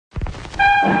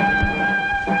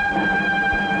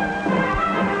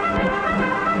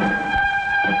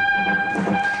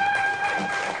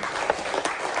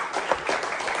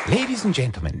Ladies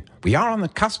and gentlemen, we are on the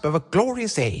cusp of a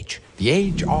glorious age, the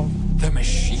age of the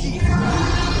machine.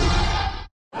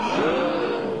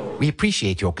 We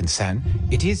appreciate your concern.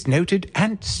 It is noted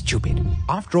and stupid.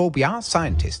 After all, we are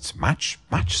scientists, much,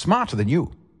 much smarter than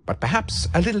you. But perhaps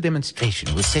a little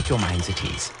demonstration will set your minds at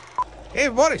ease. Hey,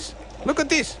 Boris, look at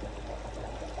this.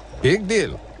 Big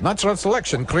deal. Natural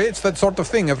selection creates that sort of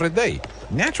thing every day.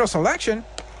 Natural selection?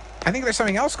 I think there's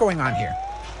something else going on here.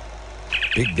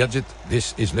 Big Gadget,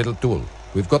 this is Little Tool.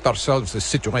 We've got ourselves a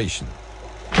situation.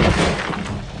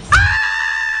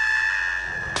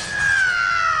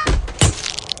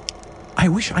 I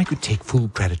wish I could take full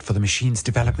credit for the machine's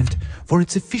development, for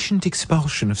its efficient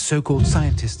expulsion of so-called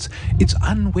scientists, its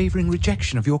unwavering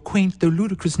rejection of your quaint though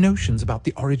ludicrous notions about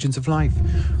the origins of life.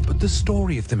 But the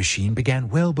story of the machine began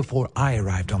well before I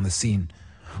arrived on the scene.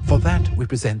 For that, we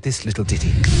present this little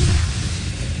ditty.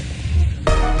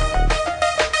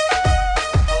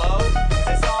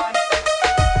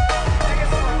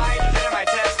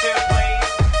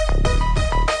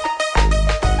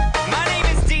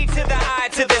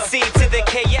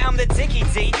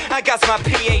 I got my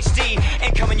PhD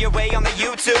and coming your way on the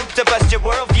YouTube to bust your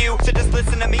worldview. So just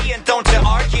listen to me and don't you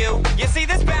argue. You see,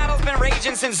 this battle's been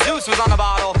raging since Zeus was on the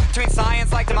bottle, between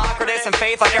science like Democritus and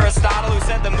faith like Aristotle, who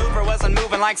said the mover wasn't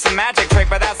moving like some magic trick.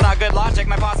 But that's not good logic,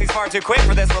 my posse's far too quick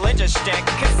for this religious shtick.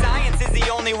 Cause science is the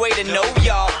only way to know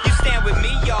y'all. You stand with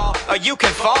me, y'all, or you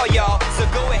can fall, y'all. So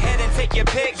go ahead and take your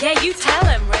pick. Yeah, you tell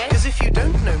him, Rick. Cause if you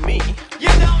don't know me, you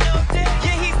don't know Dick.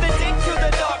 Yeah, he's the dick to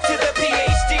the doc to the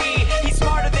PhD. He's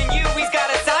smarter than you, he's got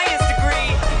a science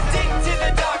degree. Dick to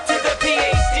the doc to the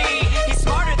PhD. He's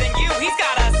smarter than you, he's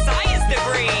got a science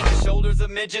degree. Shoulders of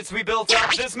midgets, we built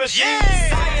up this machine. Yeah!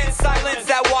 Science, silence,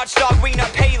 that watchdog Rena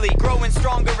Paley. Growing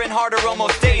stronger and harder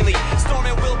almost daily.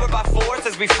 Storming Wilbur by force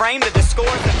as we frame the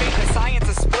discourse. The faith of science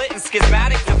is split and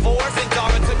schismatic divorce. And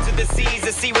Darwin took to the seas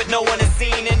to see what no one has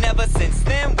seen. And ever since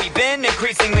then, we've been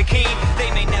increasingly keen. They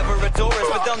may never adore us,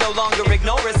 but they'll no longer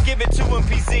ignore us. Give it to him,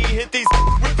 PC, hit these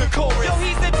with the chorus. Yo,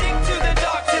 he's the dick to the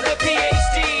doc to the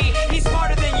PhD. He's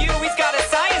smarter than you, he's got a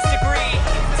science degree.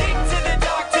 Dick to the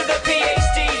doc to the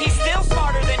PhD. He's still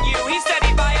smarter than you, he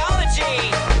studied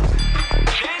biology.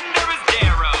 Gender is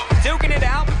Darrow, duking it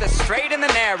out with the straight and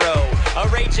the narrow. A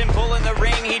raging bull in the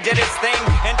ring, he did his thing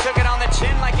and took it on the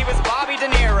chin like he was Bobby De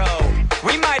Niro.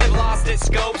 We might have lost its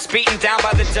scopes, beaten down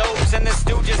by the dopes and the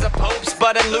stooges of popes,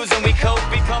 but in losing we cope,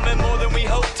 becoming more than we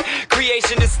hoped.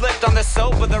 Creation has slipped on the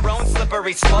soap with their own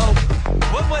slippery slope.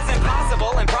 What was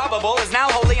impossible and probable is now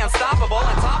wholly unstoppable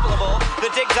and toppleable. The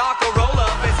dick doc will roll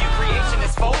up as you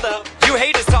creationists fold up. You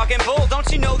haters talking bull, don't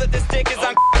you know that this dick is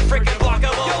freaking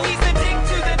blockable? Yo, he's the dick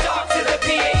to the doc to the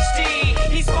PhD.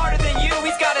 He's smarter than you,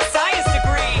 he's got a science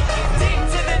degree. Dick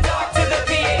to the doc to the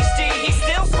PhD. He's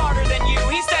still smarter than you,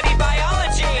 he studied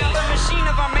biology. Now the machine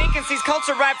of our making sees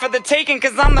culture ripe for the taking.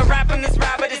 Cause I'm the rap and this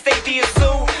rabbit is atheist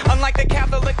too. Unlike the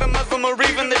Catholic, the Muslim, or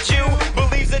even the Jew,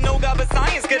 believes that no God but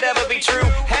science could ever be true.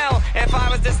 Hell, if I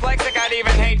was dyslexic, I'd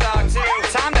even hate dog too.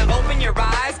 Time to open your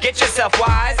eyes, get yourself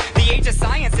wise. The age of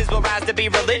sciences will rise to be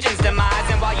religion's demise.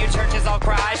 And while you churches all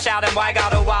cry, shouting why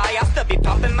God oh why, I'll still be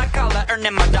popping my collar,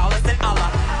 earning my dollars in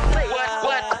Allah.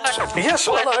 Yes,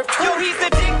 well, I've Yo, he's the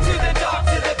dick to the dog